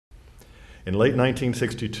In late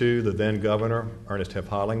 1962, the then governor, Ernest F.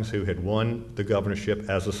 Hollings, who had won the governorship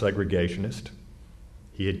as a segregationist,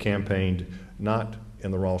 he had campaigned not in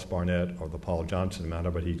the Ross Barnett or the Paul Johnson manner,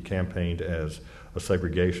 but he campaigned as a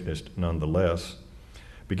segregationist nonetheless,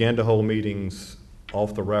 began to hold meetings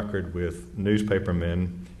off the record with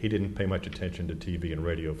newspapermen. He didn't pay much attention to TV and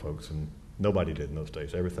radio folks, and nobody did in those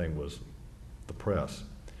days. Everything was the press.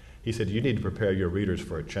 He said, you need to prepare your readers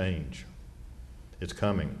for a change. It's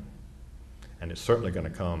coming, and it's certainly going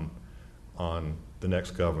to come on the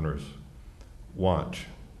next governor's watch,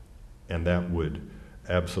 and that would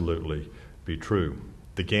absolutely be true.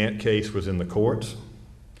 The Gantt case was in the courts.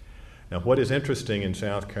 Now, what is interesting in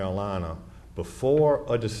South Carolina, before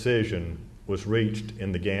a decision was reached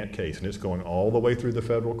in the Gantt case, and it's going all the way through the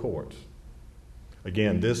federal courts.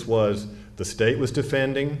 Again, this was, the state was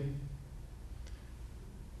defending.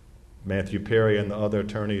 Matthew Perry and the other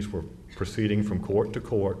attorneys were proceeding from court to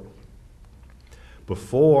court.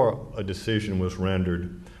 Before a decision was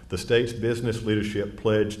rendered, the state's business leadership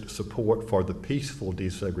pledged support for the peaceful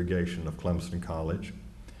desegregation of Clemson College.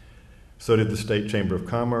 So did the State Chamber of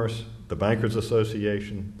Commerce, the Bankers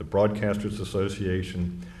Association, the Broadcasters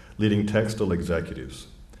Association, leading textile executives.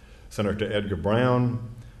 Senator Edgar Brown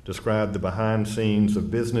described the behind scenes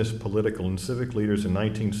of business, political, and civic leaders in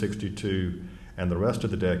 1962 and the rest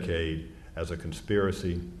of the decade as a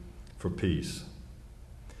conspiracy for peace.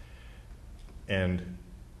 And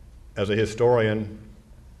as a historian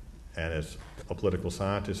and as a political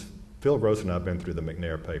scientist, Phil Gross and I have been through the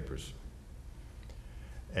McNair papers.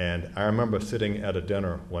 And I remember sitting at a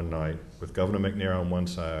dinner one night with Governor McNair on one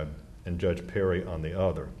side and Judge Perry on the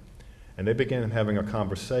other. And they began having a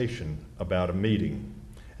conversation about a meeting.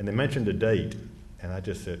 And they mentioned a date. And I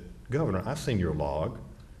just said, Governor, I've seen your log.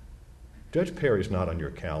 Judge Perry's not on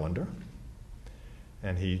your calendar.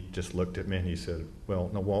 And he just looked at me and he said, well,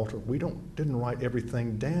 no, Walter, we didn't write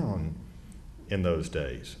everything down in those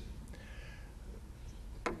days.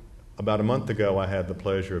 About a month ago, I had the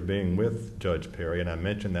pleasure of being with Judge Perry, and I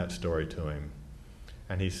mentioned that story to him.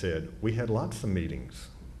 And he said, we had lots of meetings.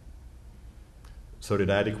 So did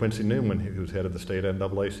Addie Quincy Newman, who was head of the state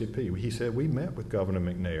NAACP. He said, we met with Governor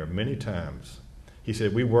McNair many times. He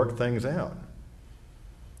said, we worked things out.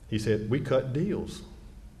 He said, we cut deals.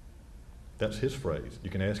 That's his phrase. You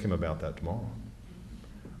can ask him about that tomorrow.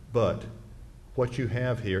 But what you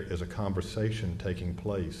have here is a conversation taking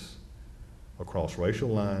place across racial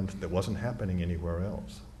lines that wasn't happening anywhere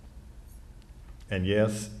else. And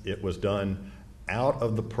yes, it was done out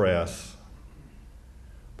of the press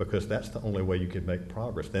because that's the only way you could make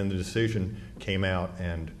progress. Then the decision came out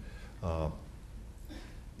and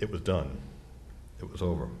it was done. It was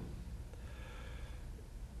over.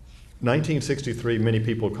 1963, many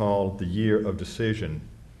people called the year of decision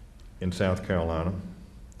in South Carolina.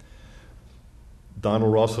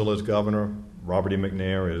 Donald Russell is governor, Robert E.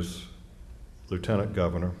 McNair is lieutenant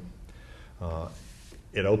governor.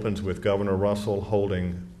 It opens with Governor Russell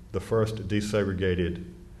holding the first desegregated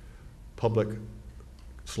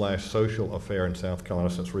public/social affair in South Carolina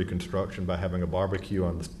since Reconstruction by having a barbecue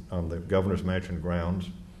on the governor's mansion grounds.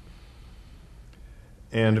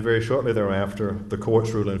 And very shortly thereafter, the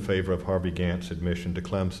courts ruled in favor of Harvey Gantt's admission to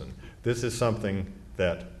Clemson. This is something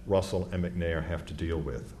that Russell and McNair have to deal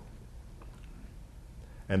with.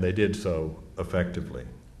 And they did so effectively.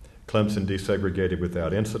 Clemson desegregated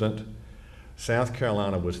without incident. South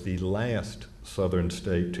Carolina was the last southern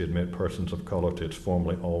state to admit persons of color to its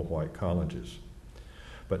formerly all-white colleges.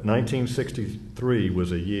 But 1963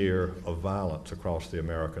 was a year of violence across the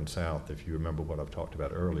American South, if you remember what I've talked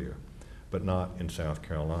about earlier, but not in South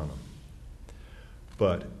Carolina.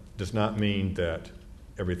 But does not mean that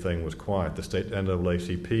everything was quiet. The state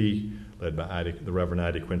NAACP, led by the Reverend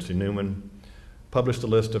Addie Quincy Newman, published a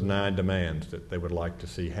list of 9 demands that they would like to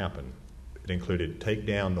see happen. It included take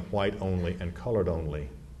down the white-only and colored-only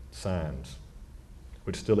signs,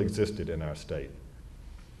 which still existed in our state.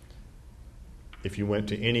 If you went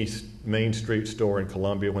to any Main Street store in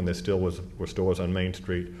Columbia when there still were stores on Main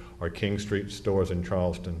Street, or King Street stores in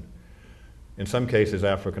Charleston, in some cases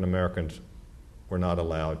African Americans were not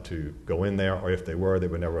allowed to go in there, or if they were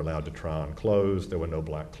never allowed to try on clothes. There were no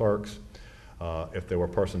black clerks. If there were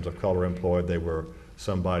persons of color employed, they were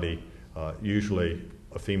somebody, usually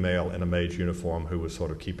a female in a maid's uniform, who was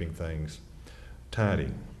sort of keeping things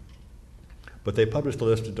tidy. But they published a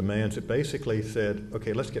list of demands that basically said,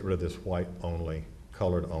 okay, let's get rid of this white only,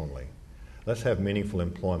 colored only. Let's have meaningful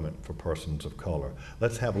employment for persons of color.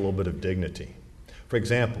 Let's have a little bit of dignity. For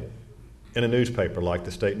example, in a newspaper like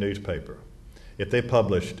the state newspaper, if they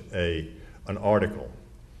published an article,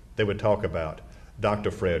 they would talk about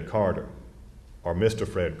Dr. Fred Carter, or Mr.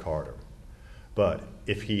 Fred Carter, But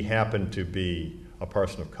if he happened to be a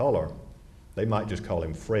person of color, they might just call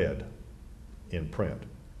him Fred in print.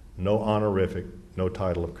 No honorific, no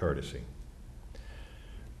title of courtesy.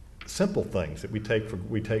 Simple things that we take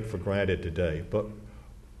for granted today, but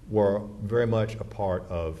were very much a part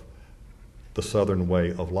of the Southern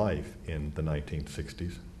way of life in the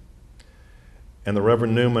 1960s. And the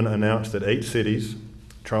Reverend Newman announced that 8 cities,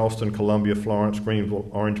 Charleston, Columbia, Florence, Greenville,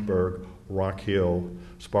 Orangeburg, Rock Hill,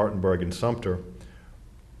 Spartanburg, and Sumter,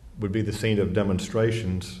 would be the scene of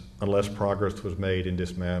demonstrations unless progress was made in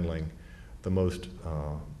dismantling the most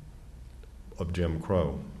of Jim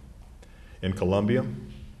Crow. In Columbia,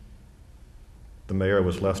 the mayor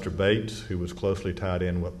was Lester Bates, who was closely tied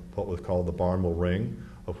in with what was called the Barnwell Ring,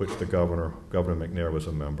 of which the Governor McNair, was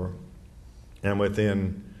a member. And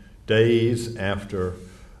within days after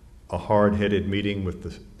a hard-headed meeting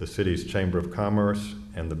with the city's Chamber of Commerce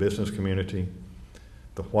and the business community,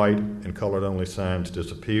 the white and colored-only signs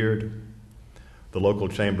disappeared. The local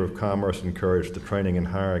Chamber of Commerce encouraged the training and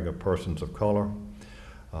hiring of persons of color.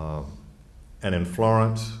 And in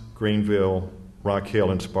Florence, Greenville, Rock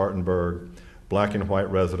Hill, and Spartanburg, black and white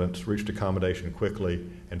residents reached accommodation quickly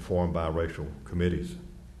and formed biracial committees.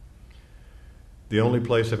 The only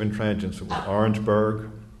place of intransigence was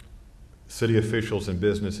Orangeburg. City officials and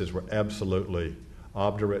businesses were absolutely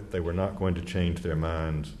obdurate. They were not going to change their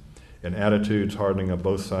minds. And attitudes hardening on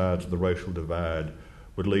both sides of the racial divide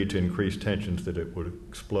would lead to increased tensions that it would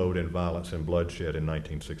explode in violence and bloodshed in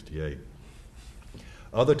 1968.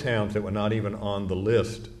 Other towns that were not even on the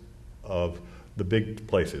list of the big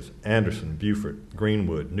places, Anderson, Beaufort,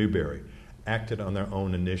 Greenwood, Newberry, acted on their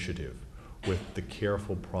own initiative with the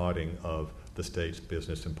careful prodding of the state's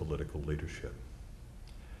business and political leadership.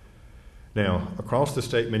 Now, across the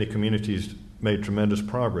state, many communities made tremendous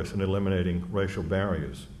progress in eliminating racial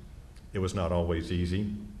barriers. It was not always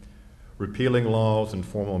easy. Repealing laws and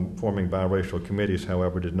forming biracial committees,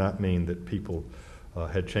 however, did not mean that people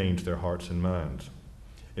had changed their hearts and minds.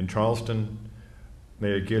 In Charleston,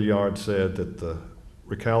 Mayor Gilliard said that the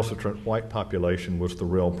recalcitrant white population was the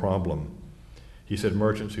real problem. He said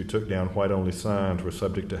merchants who took down white-only signs were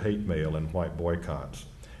subject to hate mail and white boycotts,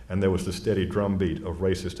 and there was the steady drumbeat of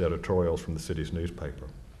racist editorials from the city's newspaper.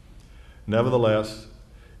 Nevertheless,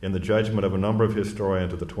 in the judgment of a number of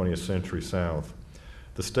historians of the 20th century South,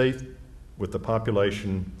 the state with the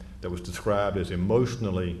population that was described as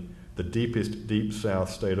emotionally the deepest Deep South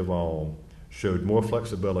state of all showed more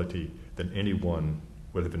flexibility than anyone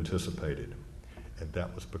would have anticipated, and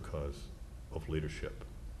that was because of leadership.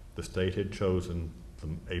 The state had chosen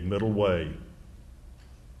a middle way,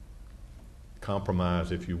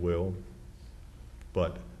 compromise, if you will,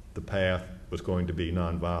 but the path was going to be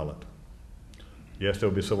nonviolent. Yes, there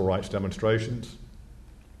would be civil rights demonstrations,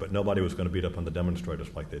 but nobody was going to beat up on the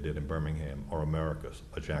demonstrators like they did in Birmingham or Americus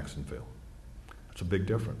or Jacksonville. That's a big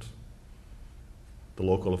difference. The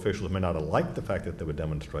local officials may not have liked the fact that there were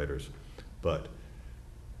demonstrators, but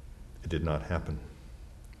it did not happen.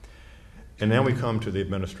 And now we come to the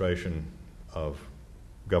administration of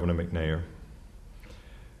Governor McNair,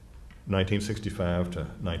 1965 to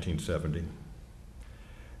 1970.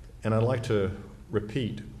 And I'd like to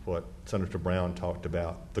repeat what Senator Brown talked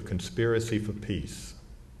about, the conspiracy for peace.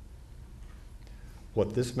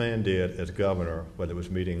 What this man did as governor, whether it was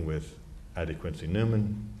meeting with Addie Quincy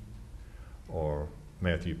Newman or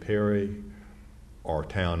Matthew Perry or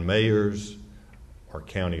town mayors or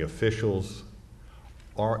county officials,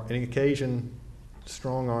 or on occasion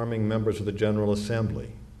strong-arming members of the General Assembly.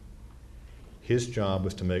 His job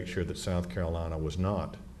was to make sure that South Carolina was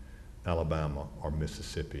not Alabama or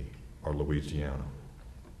Mississippi or Louisiana.